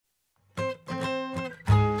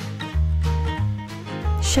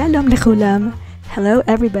Shalom lechulam. Hello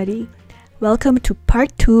everybody. Welcome to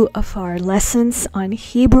part 2 of our lessons on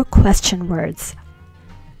Hebrew question words.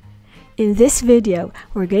 In this video,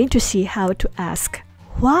 we're going to see how to ask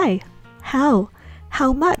why, how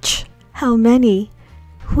much, how many,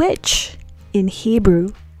 which in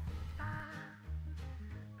Hebrew.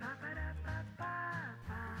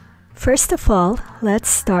 First of all, let's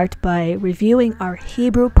start by reviewing our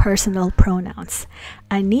Hebrew personal pronouns.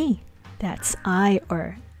 Ani, that's I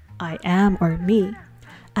or I am or me.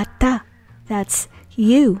 Ata, that's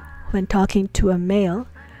you when talking to a male.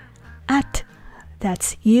 At,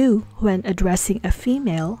 that's you when addressing a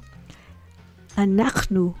female.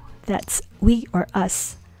 Anachnu, that's we or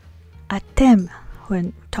us. Atem,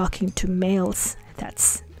 when talking to males,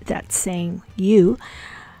 that's saying you.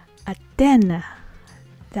 Aten,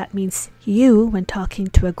 that means you when talking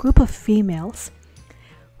to a group of females.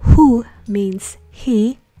 Hu means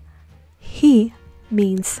he. He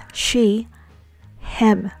means she.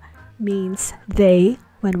 Hem means they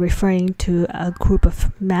when referring to a group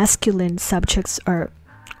of masculine subjects or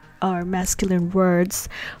masculine words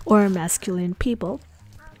or masculine people.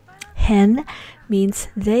 Hen means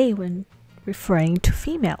they when referring to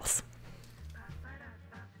females.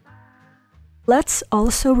 Let's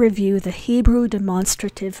also review the Hebrew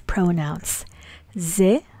demonstrative pronouns.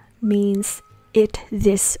 Ze means it,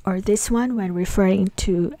 this, or this one when referring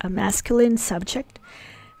to a masculine subject.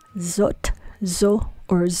 Zot, zo,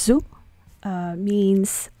 or zu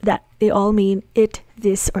means that they all mean it,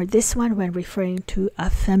 this, or this one when referring to a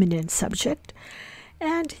feminine subject.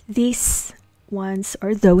 And these ones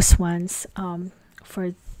or those ones,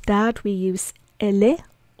 for that we use ele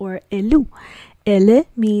or elu. Ele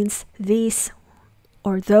means these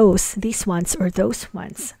or those, these ones or those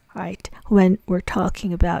ones, right? When we're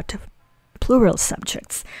talking about plural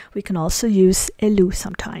subjects, we can also use elu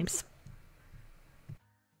sometimes.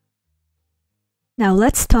 Now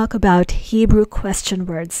let's talk about Hebrew question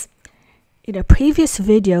words. In a previous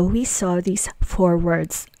video, we saw these 4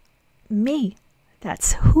 words. Me,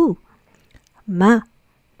 that's who. Ma,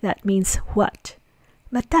 that means what.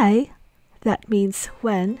 Matai, that means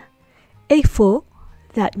when. Eifo,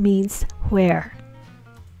 that means where.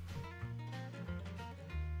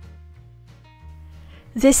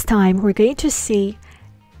 This time we're going to see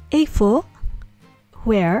eifo,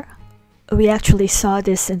 where. We actually saw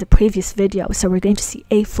this in the previous video, so we're going to see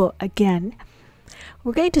eifo again.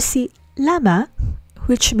 We're going to see lama,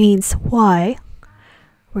 which means why.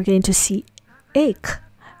 We're going to see eich,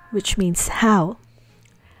 which means how.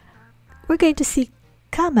 We're going to see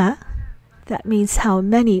kama, that means how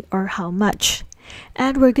many or how much.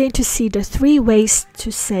 And we're going to see the 3 ways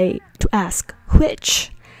to ask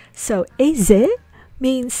which. So Eizeh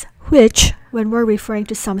means which when we're referring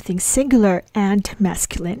to something singular and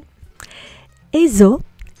masculine. Eizo,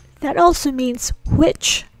 that also means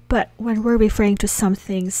which, but when we're referring to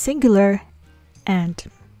something singular and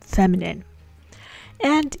feminine.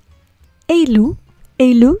 And Eilu,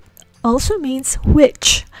 Eilu also means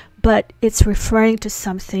which, but it's referring to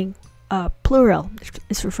something plural.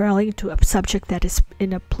 It's referring to a subject that is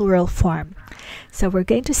in a plural form. So we're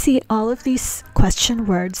going to see all of these question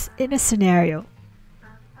words in a scenario.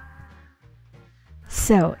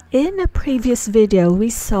 So, in a previous video, we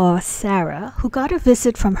saw Sarah, who got a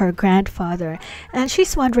visit from her grandfather, and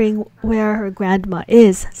she's wondering where her grandma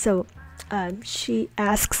is. So, she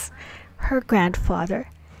asks her grandfather,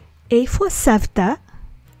 Eifo savta?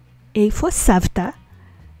 Eifo savta?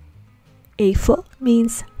 Eifo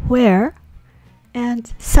means where,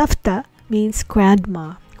 and savta means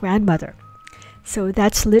grandma, grandmother. So,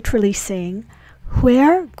 that's literally saying,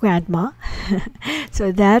 where, grandma?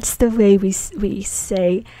 So that's the way we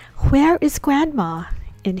say, where is grandma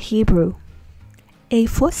in Hebrew?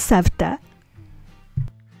 Eifo savta?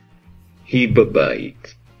 He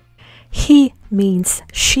b'bayit. He means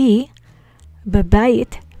she.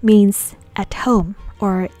 B'bayit means at home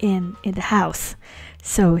or in the house.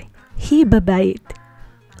 So he b'bayit.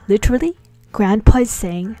 Literally, grandpa is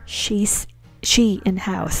saying she in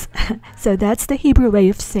house. So that's the Hebrew way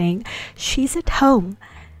of saying she's at home.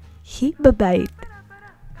 He b'bayit.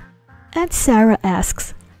 And Sarah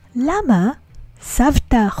asks, Lama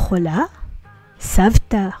savta chola?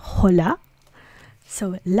 Savta chola?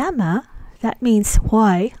 So lama, that means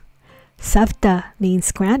why. Savta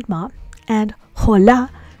means grandma. And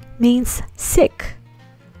chola means sick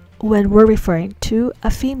when we're referring to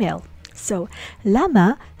a female. So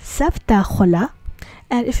lama savta chola.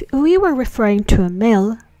 And if we were referring to a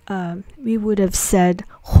male, we would have said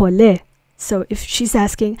chole. So if she's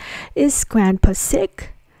asking, is grandpa sick?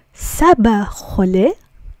 Saba chole?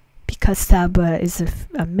 because Saba is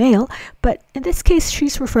a male, but in this case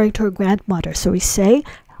she's referring to her grandmother. So we say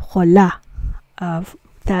hola.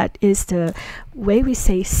 That is the way we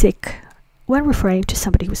say sick when referring to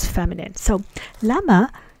somebody who's feminine. So Lama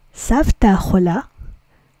savta hola.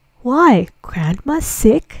 Why? Grandma's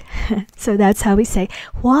sick? So that's how we say,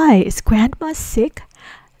 why is grandma sick?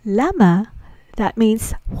 Lama, that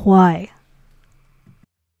means why.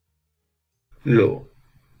 לא.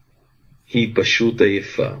 היא פשוט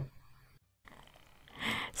עייפה.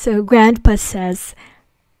 So grandpa says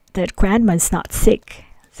that grandma is not sick.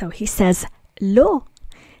 So he says, לא.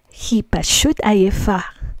 היא פשוט עייפה.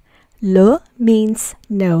 לא means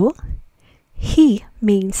no. He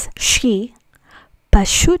means she.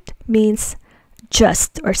 Pashut means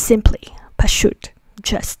just or simply. Pashut,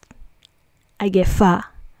 just. Ayefa,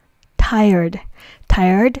 tired.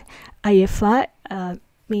 Tired. Ayefa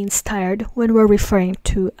means tired when we're referring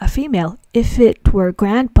to a female. If it were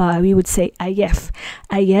grandpa, we would say ayef.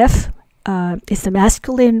 Ayef is the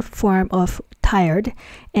masculine form of tired,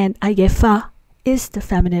 and ayefa is the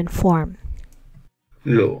feminine form.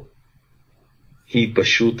 לא. היא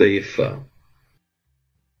פשוט עייפה.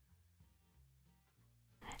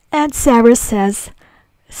 And Sarah says,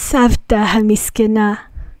 Savta hamiskena.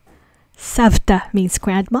 Savta means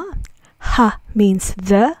grandma. Ha means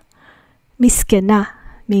the. Miskena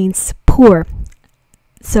means poor.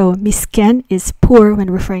 So misken is poor when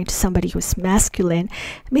referring to somebody who's masculine.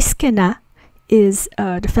 Miskena is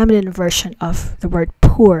the feminine version of the word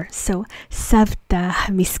poor. So Savta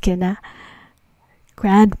hamiskena.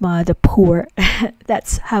 Grandma the poor.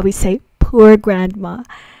 That's how we say poor grandma.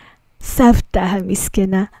 Savta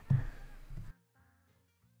hamiskena.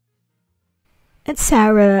 And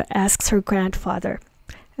Sarah asks her grandfather,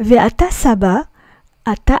 Ve'ata saba,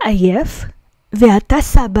 ata ayef. Ve'ata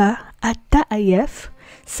saba, ata ayef.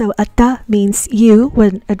 So ata means you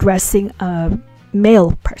when addressing a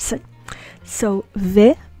male person. So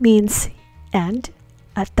ve means and,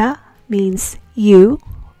 ata means you,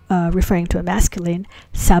 referring to a masculine.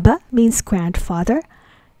 Saba means grandfather.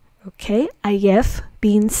 Okay, ayef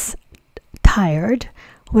means tired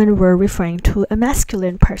when we're referring to a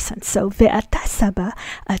masculine person. So ve'ata saba,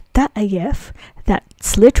 ata ayef,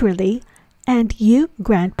 that's literally, and you,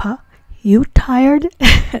 grandpa, you tired?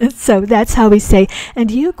 So that's how we say, and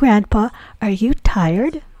you, grandpa, are you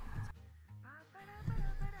tired?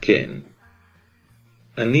 כן.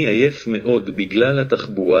 אני עייף מאוד בגלל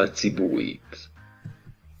התחבורה הציבורית.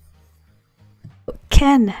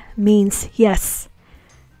 Ken means yes.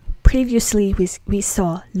 Previously we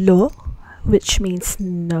saw lo, which means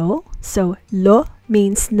no. So lo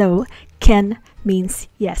means no, ken means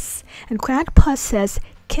yes. And grandpa says,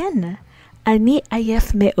 Ken, ani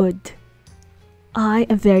ayef me'od. I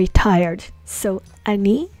am very tired. So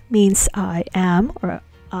ani means I am or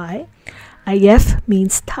I. Ayef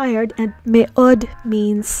means tired, and me'od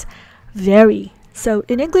means very. So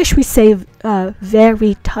in English we say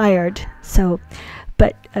very tired. So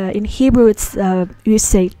but in Hebrew it's you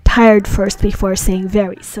say tired first before saying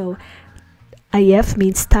very. So ayef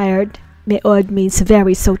means tired, me'od means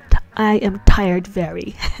very, so I am tired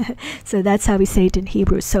very. So that's how we say it in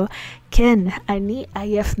Hebrew. So ken ani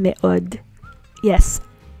ayef me'od. Yes,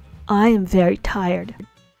 I am very tired.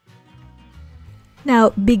 Now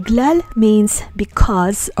biglal means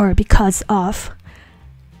because or because of.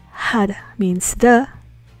 Had means the.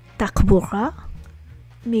 Takbura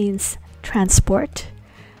means transport.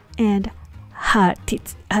 And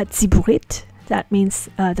hatziburit, that means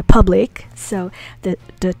the public, so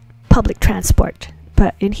the public transport.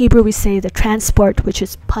 But in Hebrew we say the transport which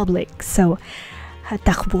is public. So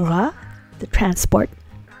hatakbura, the transport.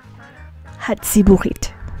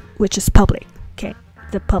 Hatziburit, which is public. Okay,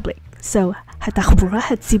 the public. So hatakbura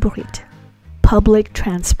hatziburit, public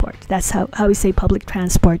transport. That's how we say public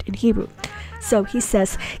transport in Hebrew. So he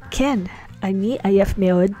says, Ken, אני עייף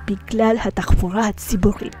מאוד בגלל התחבורה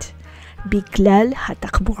הציבורית. בגלל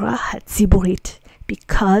התחבורה הציבורית.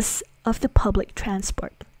 Because of the public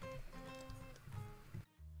transport.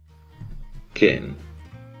 כן.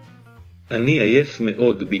 אני עייף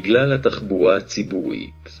מאוד בגלל התחבורה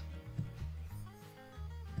הציבורית.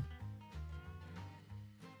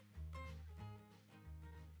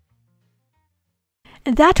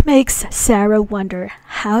 And that makes Sarah wonder,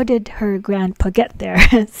 how did her grandpa get there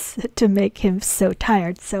to make him so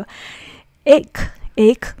tired? So,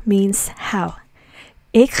 Eich means how.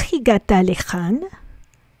 Eich higata lechan.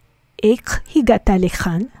 Eich higata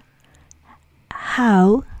lechan.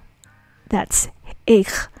 How, that's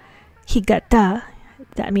Eich higata,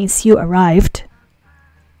 that means you arrived.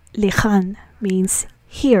 Lechan means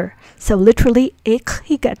here. So literally, Eich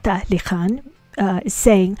higata lechan is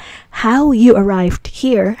saying, how you arrived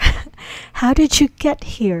here. How did you get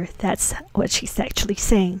here? That's what she's actually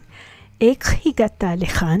saying. איך הגעת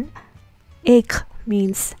לכאן? איך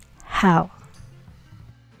means how.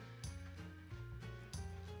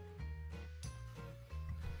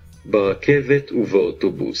 ברכבת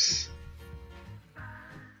ובאוטובוס.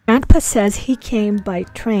 Grandpa says he came by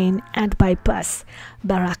train and by bus.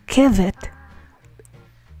 Barakevet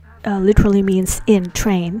literally means in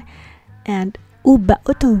train, and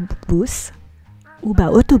uba-autobus,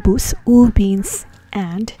 u means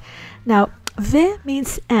and. Now, ve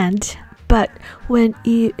means and, but when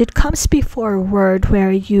it comes before a word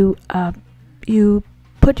where you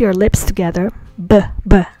put your lips together,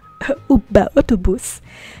 uba-autobus.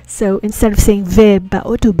 So instead of saying ve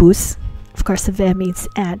ba-autobus, of course, the ve means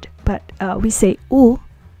and, but we say u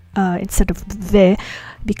instead of ve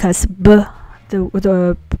because b,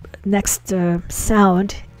 the next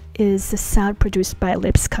sound is the sound produced by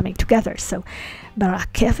lips coming together. So,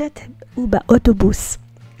 barakevet u ba-autobus,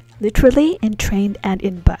 literally in train and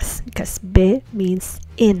in bus, because be means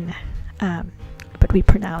in, but we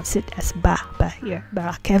pronounce it as ba here.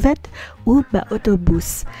 Barakevet u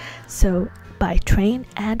ba-autobus, so by train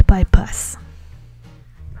and by bus.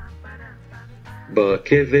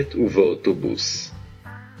 ברכבת ובאוטובוס.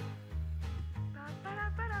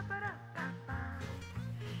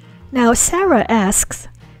 Now Sarah asks,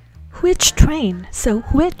 which train? So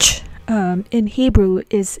which in Hebrew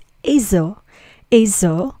is Eizo.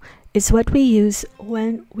 Eizo is what we use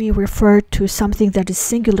when we refer to something that is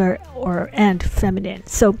singular or and feminine.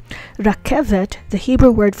 So rakevet, the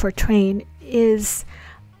Hebrew word for train, is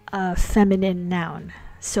a feminine noun.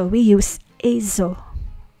 So we use Eizo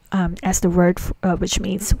as the word which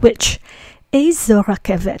means which. Eizo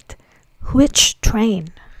rakevet, which train?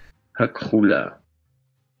 הכחולה.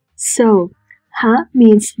 So, ha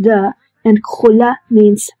means the and khula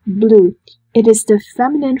means blue. It is the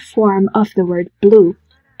feminine form of the word blue,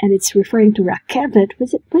 and it's referring to rakevet,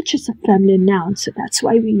 which is a feminine noun. So that's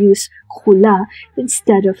why we use khula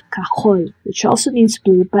instead of kahol, which also means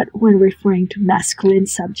blue, but when referring to masculine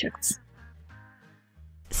subjects.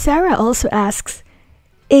 Sarah also asks,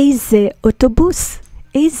 Eizeh autobus?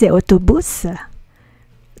 Eizeh autobus?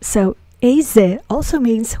 So, Eizeh also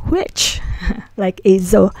means which, like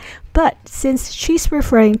Eizo, but since she's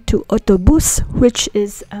referring to autobus, which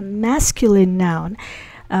is a masculine noun,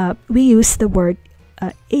 we use the word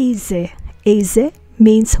Eizeh. Eizeh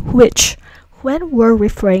means which when we're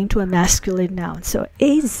referring to a masculine noun. So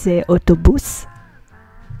Eizeh autobus.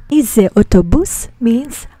 Eizeh autobus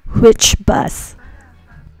means which bus.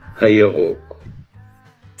 הירוק.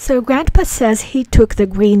 So Grandpa says he took the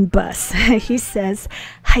green bus. He says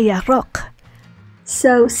hayarok.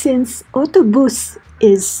 So since autobus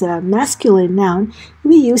is a masculine noun,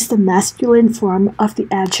 we use the masculine form of the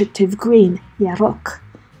adjective green, yarok.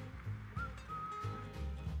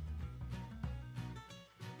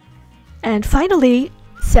 And finally,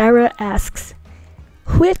 Sarah asks,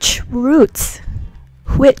 which routes?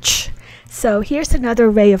 Which? So here's another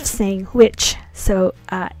way of saying which. So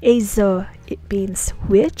Eizo, it means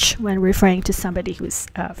which when referring to somebody who's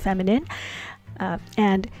feminine,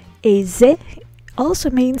 and Eizeh also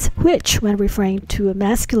means which when referring to a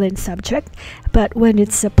masculine subject, but when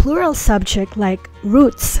it's a plural subject like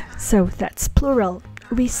roots, so that's plural,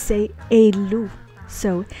 we say Eilu.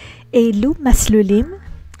 So Eilu maslulim,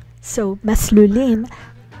 so maslulim,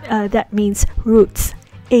 that means roots.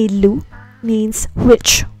 Eilu means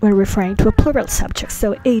which when referring to a plural subject.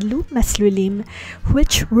 So Eilu maslulim,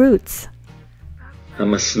 which roots?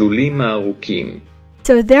 המסלולים הארוכים.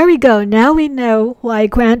 So there we go. Now we know why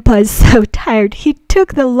Grandpa is so tired. He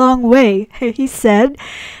took the long way. He said,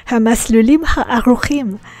 "Hamaslulim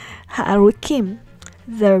ha'aruchim." Ha'arukim,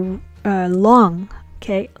 the long.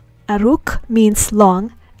 Okay, aruk means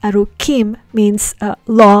long. Arukim means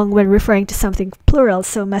long when referring to something plural.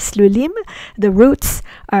 So maslulim, the roots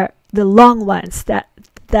are the long ones.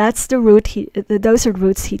 That's the route those are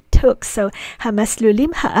roots he took. So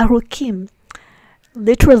hamaslulim ha'arukim.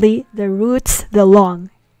 Literally, the roots, the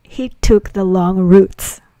long. He took the long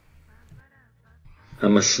routes.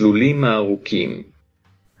 המסלולים הארוכים.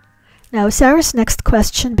 Now, Sarah's next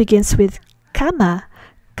question begins with kama.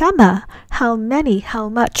 Kama, how many, how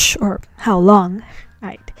much, or how long,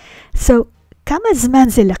 right? So, kama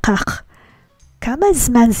zman ze lekach? Kama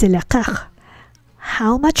zman ze lekach?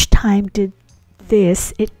 How much time did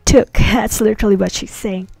it took? That's literally what she's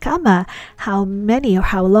saying. Kama, how many or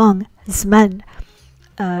how long? Zman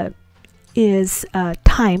is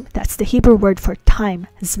time. That's the Hebrew word for time,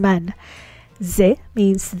 zman. Ze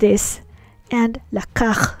means this, and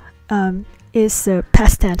lakach is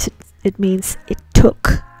past tense. It means it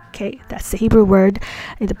took. Okay. Okay, that's the Hebrew word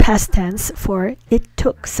in the past tense for it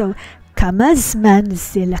took. So, kama zman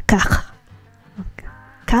ze lakach.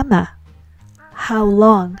 Kama, how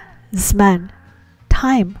long? Zman,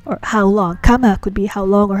 time, or how long. Kama could be how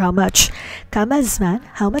long or how much. Kama zman,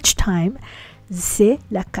 how much time? Ze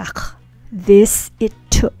lakach, this it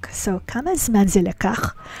took. So, kama zman ze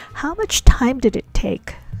lakach, how much time did it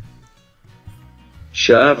take?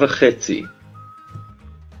 שעה וחצי.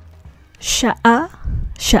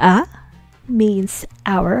 Sha'a means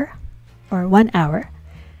hour or 1 hour.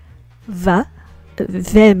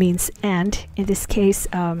 Ve means and. In this case,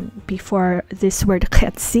 before this word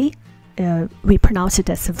chetzi, we pronounce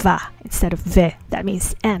it as va instead of ve. That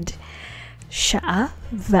means and. Sha'a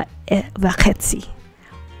vachetzi,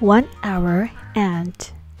 1 hour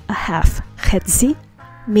and a half. Chetzi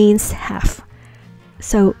means half.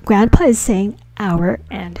 So Grandpa is saying hour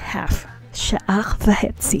and half. Sha'ach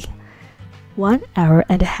vachetzi, 1 hour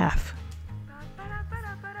and a half.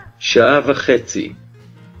 שעה וחצי.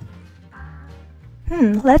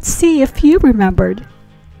 Let's see if you remembered.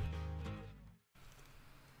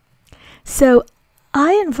 So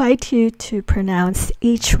I invite you to pronounce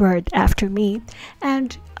each word after me,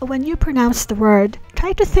 and when you pronounce the word,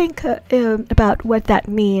 try to think about what that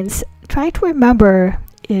means. Try to remember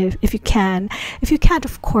if you can. If you can't,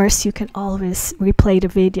 of course, you can always replay the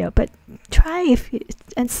video, but try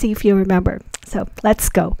and see if you remember. So let's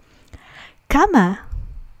go. Kama,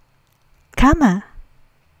 kama.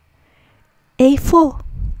 Eifo,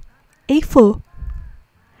 eifo.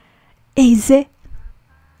 Eizeh,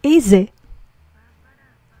 eizeh.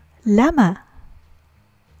 Lama,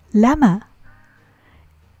 lama.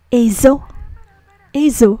 Eizo,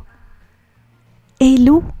 eizo.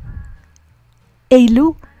 Eilu,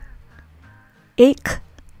 eilu. Eich,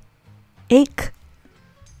 eich.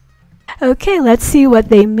 Okay, let's see what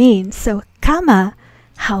they mean. So, kama,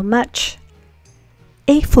 how much?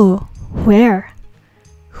 Eifo, where?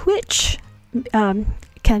 Which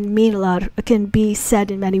can mean a lot, can be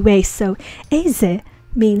said in many ways. So, Eizeh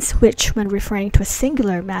means which when referring to a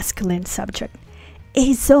singular masculine subject.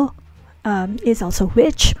 Eizo is also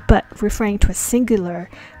which, but referring to a singular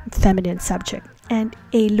feminine subject. And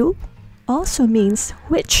Eilu also means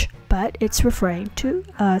which, but it's referring to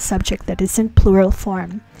a subject that is in plural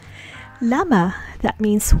form. Lama, that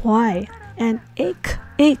means why. And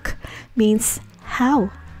Eich means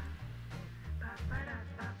how.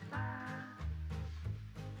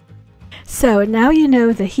 So now you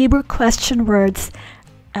know the Hebrew question words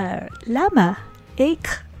Lama,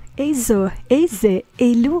 Eich, Eizo, Eizeh,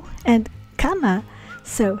 Eilu, and Kama.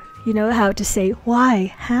 So you know how to say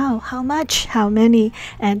why, how much, how many,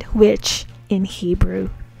 and which in Hebrew.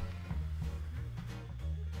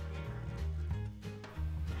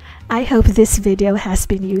 I hope this video has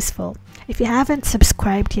been useful. If you haven't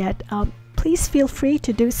subscribed yet, please feel free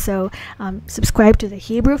to do so. Subscribe to the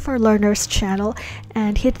Hebrew for Learners channel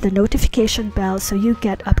and hit the notification bell so you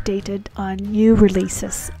get updated on new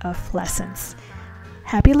releases of lessons.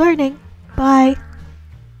 Happy learning! Bye!